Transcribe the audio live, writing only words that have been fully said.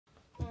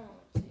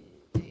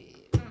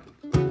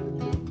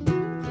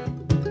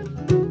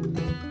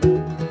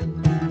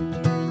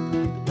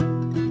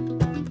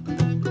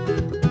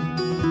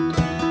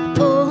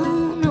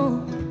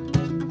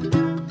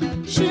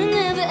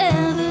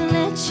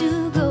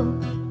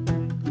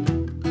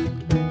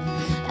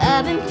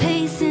I've been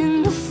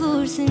pacing the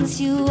floor since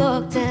you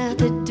walked out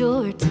the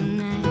door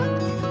tonight.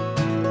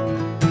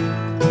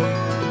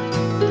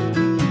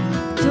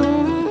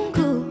 Don't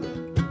go,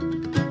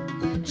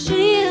 should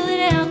yell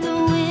it out the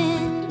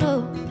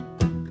window,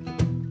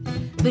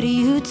 but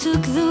you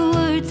took the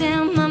words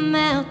out my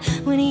mouth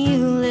when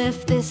you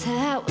left this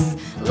house,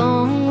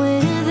 along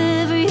with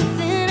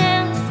everything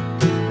else.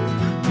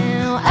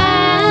 Now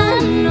I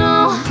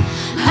know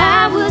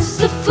I was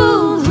the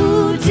fool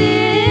who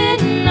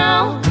didn't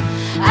know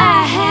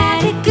I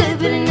had it good,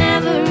 but I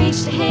never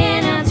reached a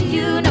hand out to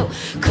you. No,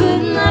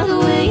 couldn't love the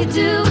way you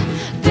do.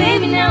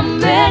 Baby, now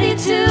I'm ready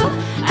to.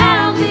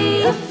 I'll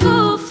be a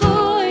fool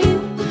for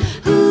you.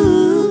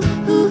 Ooh,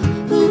 ooh,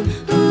 ooh,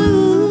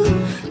 ooh,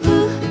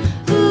 ooh,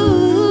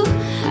 ooh.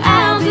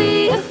 I'll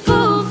be a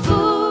fool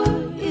for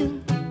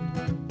you.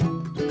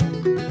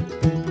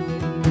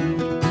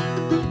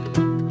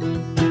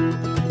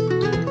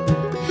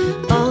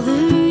 All the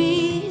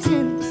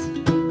reasons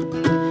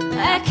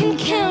I can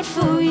count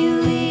for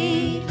you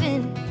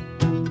leaving.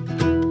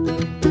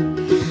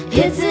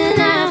 It's an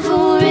eye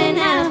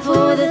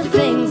for the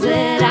things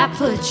that I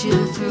put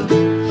you through.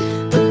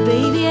 But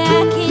baby,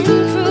 I can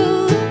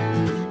prove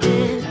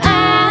that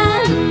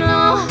I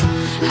know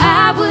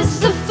I was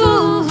the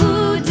fool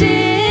who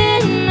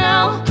didn't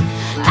know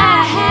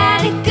I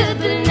had it good,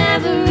 but I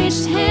never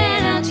reached a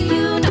hand out to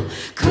you. No,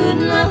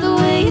 couldn't love the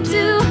way you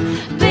do.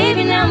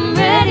 Baby, now I'm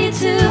ready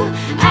to.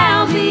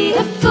 I'll be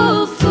a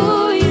fool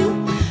for you.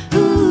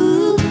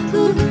 Ooh,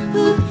 ooh,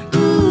 ooh,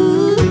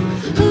 ooh,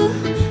 ooh,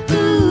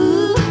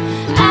 ooh.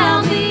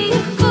 I'll be a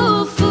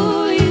fool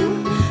for you.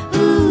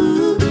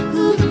 Ooh,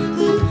 ooh,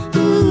 ooh,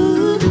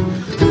 ooh,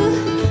 ooh,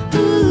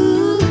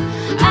 ooh.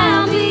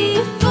 I'll be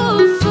a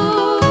fool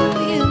for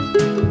you.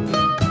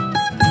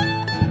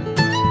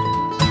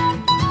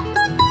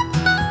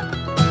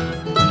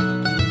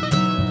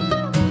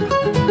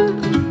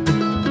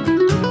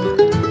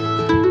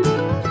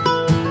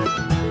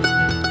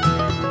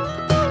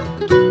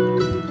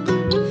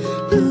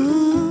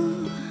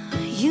 Ooh,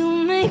 you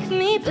make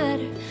me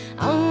better.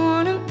 I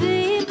wanna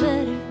be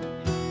better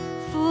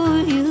for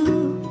you.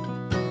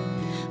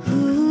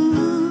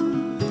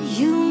 Ooh,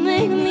 you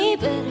make me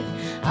better.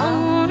 I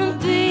wanna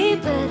be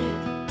better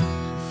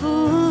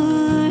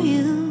for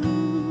you.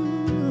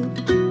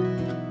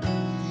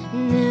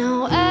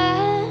 Now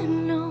I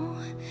know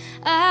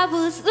I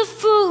was the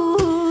fool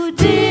who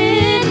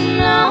didn't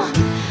know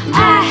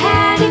I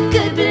had it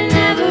good, but I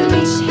never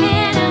reached a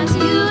hand out to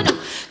you. No,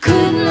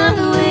 couldn't love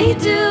the way you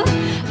do.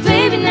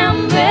 Baby, now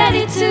I'm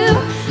ready to.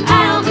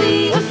 I'll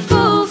be a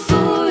fool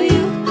for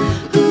you.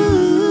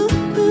 Ooh,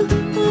 ooh,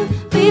 ooh,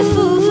 be a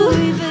fool for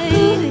you,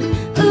 baby.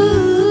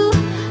 Ooh,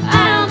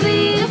 I'll be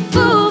a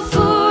fool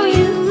for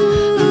you.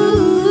 Ooh,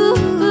 ooh,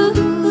 ooh,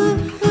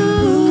 ooh,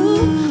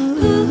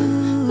 ooh,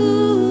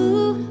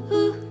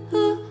 ooh,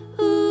 ooh,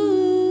 ooh.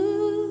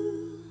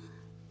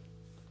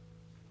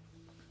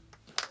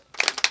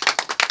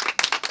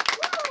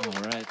 All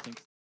right,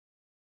 thanks.